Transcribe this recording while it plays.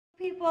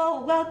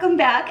people, welcome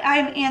back.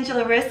 I'm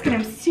Angela Risk and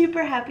I'm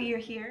super happy you're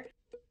here.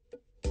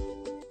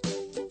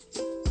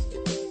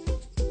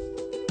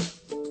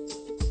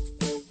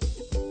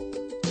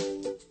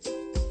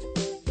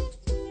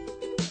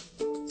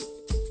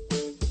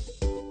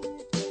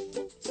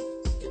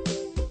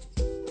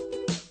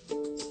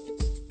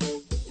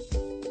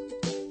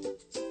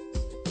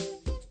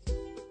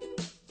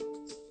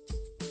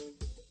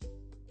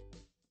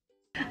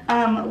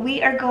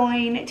 We are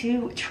going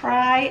to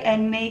try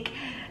and make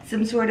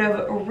some sort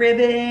of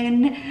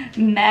ribbon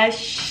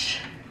mesh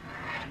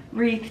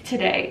wreath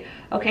today.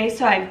 Okay,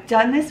 so I've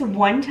done this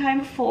one time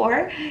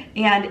before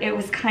and it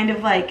was kind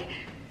of like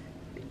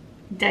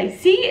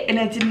dicey and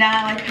I did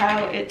not like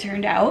how it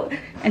turned out.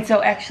 And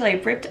so actually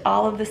I ripped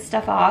all of this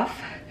stuff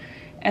off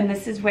and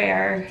this is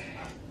what's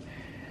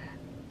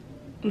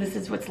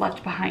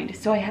left behind.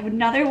 So I have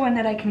another one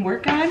that I can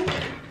work on,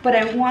 but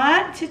I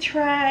want to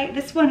try,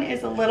 this one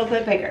is a little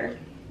bit bigger.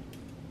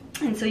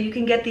 And so you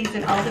can get these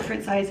in all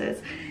different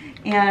sizes.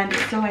 And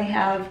so I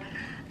have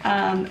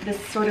this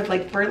sort of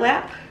like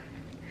burlap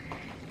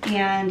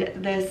and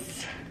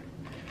this,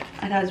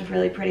 I thought it was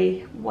really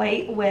pretty,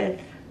 white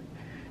with,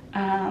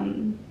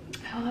 oh,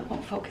 it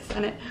won't focus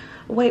on it.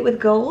 White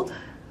with gold.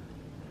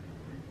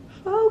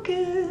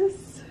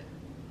 Focus.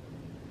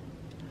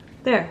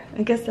 There,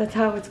 I guess that's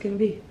how it's gonna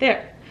be.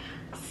 There.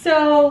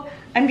 So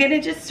I'm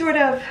gonna just sort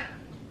of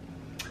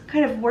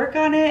kind of work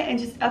on it and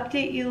just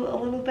update you a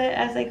little bit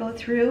as I go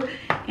through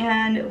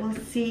and we'll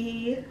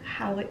see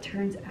how it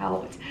turns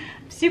out.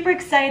 I'm super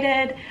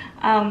excited.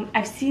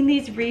 I've seen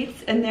these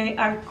wreaths and they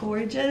are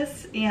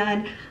gorgeous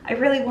and I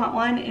really want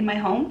one in my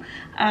home.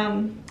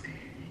 And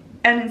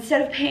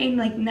instead of paying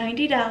like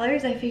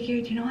 $90, I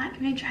figured, you know what, I'm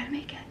gonna try to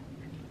make it.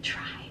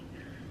 Try.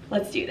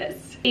 Let's do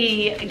this.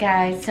 Hey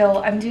guys,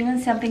 so I'm doing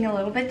something a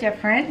little bit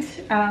different,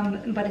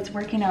 but it's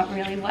working out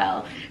really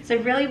well. So I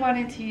really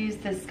wanted to use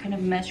this kind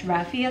of mesh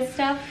raffia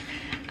stuff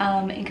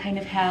and kind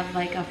of have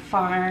like a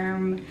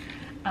farm,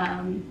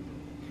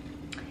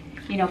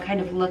 you know,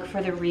 kind of look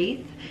for the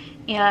wreath.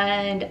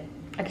 And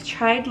I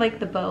tried like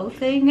the bow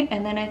thing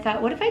and then I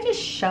thought, what if I just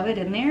shove it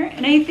in there?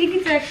 And I think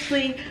it's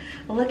actually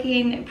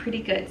looking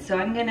pretty good. So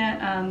I'm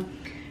gonna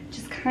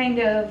just kind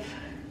of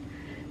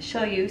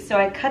show you. So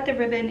I cut the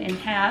ribbon in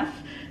half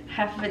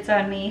of it's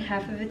on me,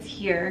 half of it's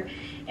here,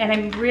 and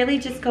I'm really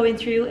just going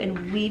through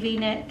and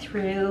weaving it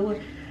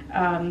through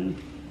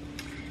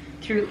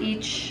through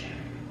each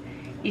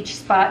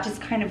spot just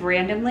kind of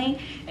randomly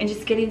and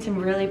just getting some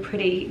really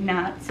pretty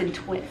knots and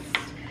twists.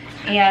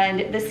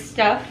 And this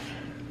stuff,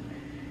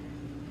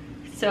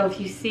 so if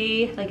you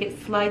see, like it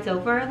slides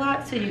over a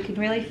lot so you can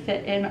really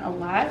fit in a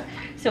lot,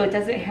 so it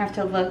doesn't have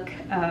to look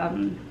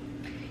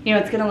you know,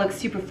 it's gonna look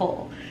super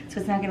full, so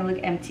it's not gonna look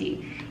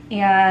empty.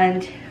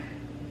 And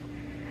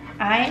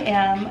I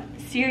am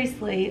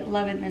seriously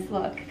loving this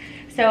look.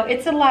 So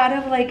it's a lot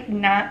of like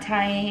knot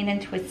tying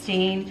and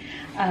twisting,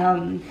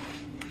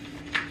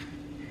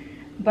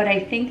 but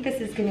I think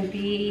this is gonna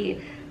be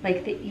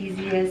like the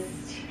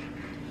easiest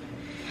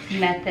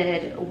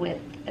method with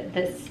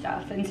this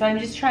stuff. And so I'm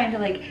just trying to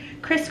like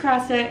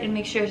crisscross it and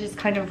make sure it's just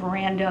kind of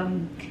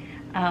random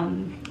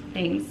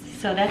things.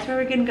 So that's where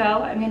we're gonna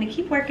go. I'm gonna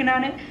keep working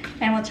on it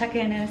and we'll check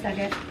in a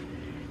second.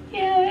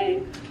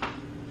 Yay!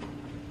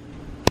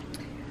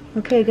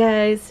 Okay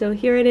guys, so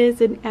here it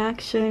is in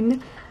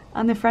action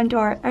on the front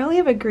door. I only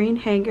have a green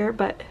hanger,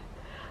 but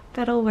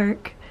that'll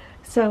work.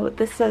 So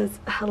this says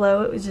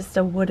hello. It was just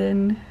a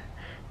wooden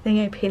thing.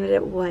 I painted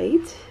it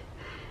white.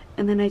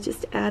 And then I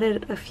just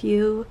added a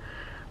few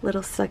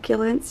little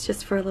succulents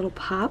just for a little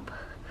pop.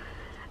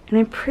 And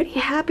I'm pretty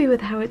happy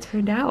with how it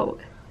turned out.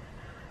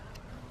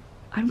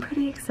 I'm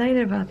pretty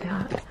excited about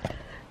that.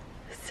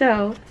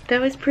 So that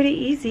was pretty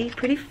easy,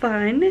 pretty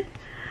fun.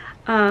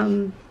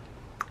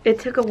 It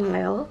took a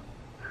while.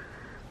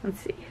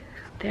 Let's see,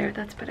 there,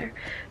 that's better.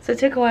 So it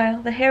took a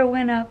while, the hair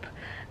went up.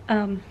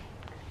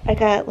 I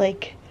got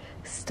like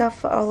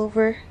stuff all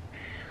over,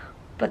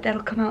 but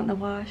that'll come out in the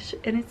wash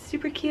and it's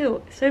super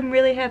cute. So I'm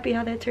really happy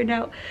how that turned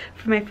out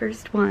for my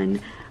first one.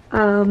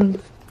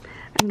 I'm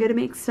gonna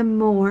make some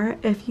more.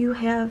 If you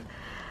have,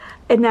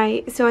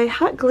 so I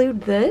hot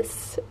glued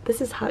this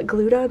is hot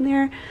glued on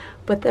there,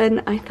 but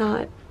then I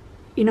thought,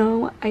 you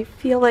know, I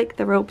feel like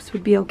the ropes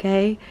would be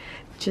okay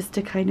just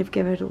to kind of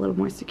give it a little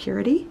more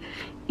security.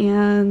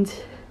 And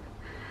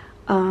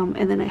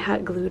then I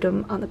hot glued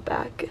them on the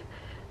back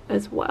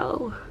as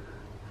well,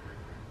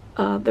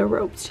 the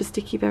ropes, just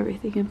to keep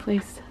everything in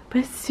place. But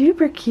it's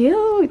super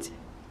cute.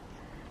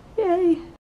 Yay.